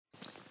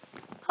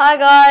Hi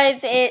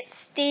guys, it's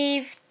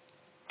Steve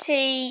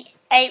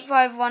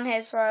T851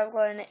 here, sorry I've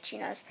got an itchy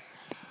nose.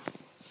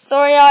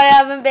 Sorry I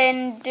haven't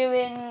been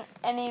doing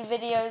any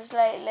videos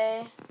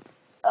lately.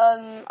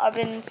 I've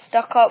been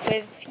stuck up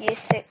with Year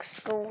 6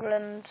 school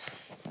and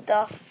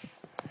stuff.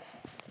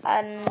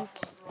 And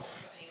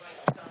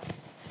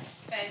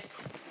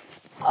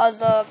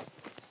other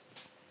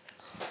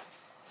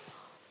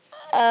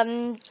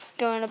going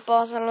to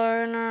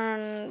Barcelona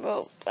and,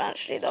 well,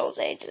 actually that was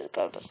ages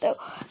ago, but still.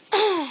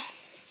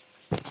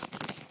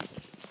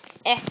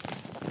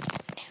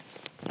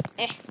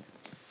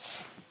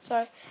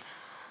 Sorry.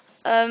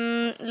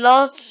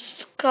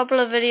 Last couple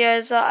of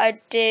videos that I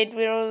did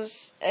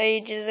was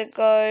ages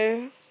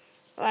ago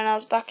when I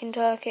was back in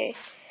Turkey.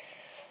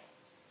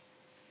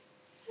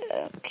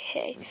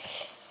 Okay.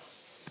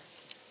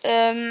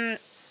 I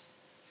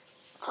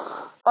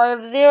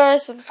have 0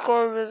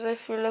 subscribers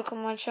if you look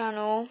on my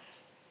channel.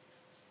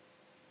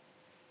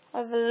 I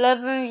have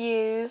 11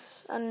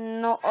 views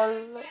and not a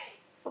lot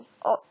of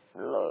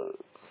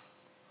uploads.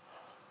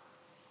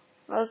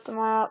 Most of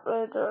my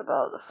uploads are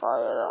about the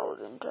fire that was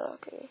in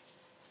Turkey.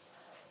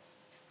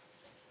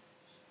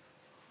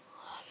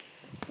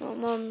 My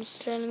mum's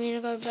telling me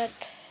to go to bed.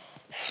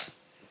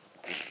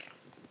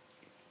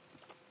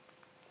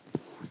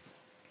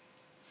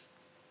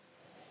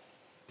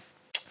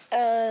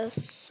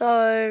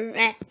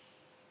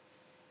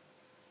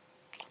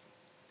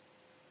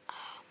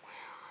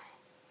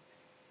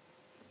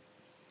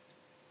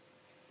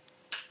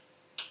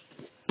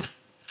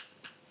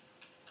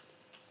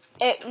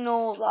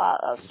 Ignore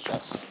that, that's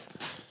just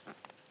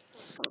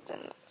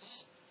something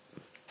that's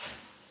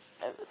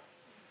over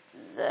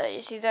there.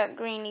 You see that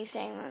greeny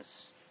thing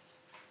that's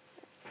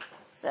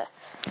there?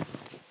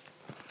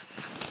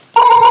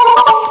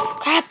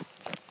 Crap!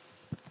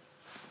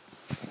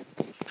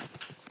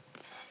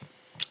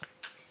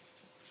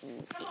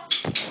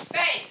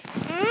 Bed!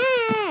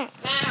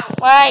 Now!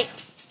 Wait!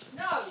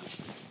 No!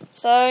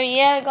 So,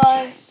 yeah,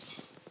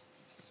 guys,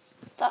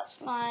 that's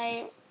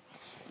my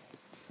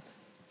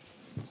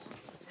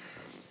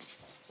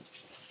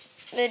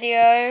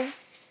video.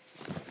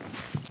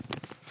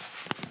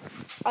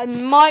 I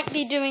might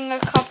be doing a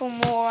couple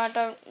more, I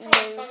don't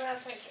know.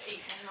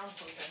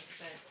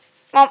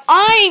 Mum,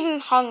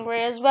 I'm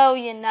hungry as well,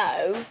 you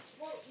know.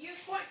 Well, you're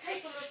quite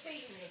capable of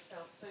feeding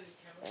yourself food,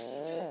 Cameron. You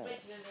do it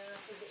regularly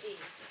enough as it is.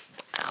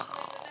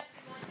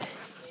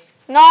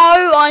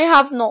 No, I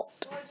have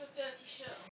not.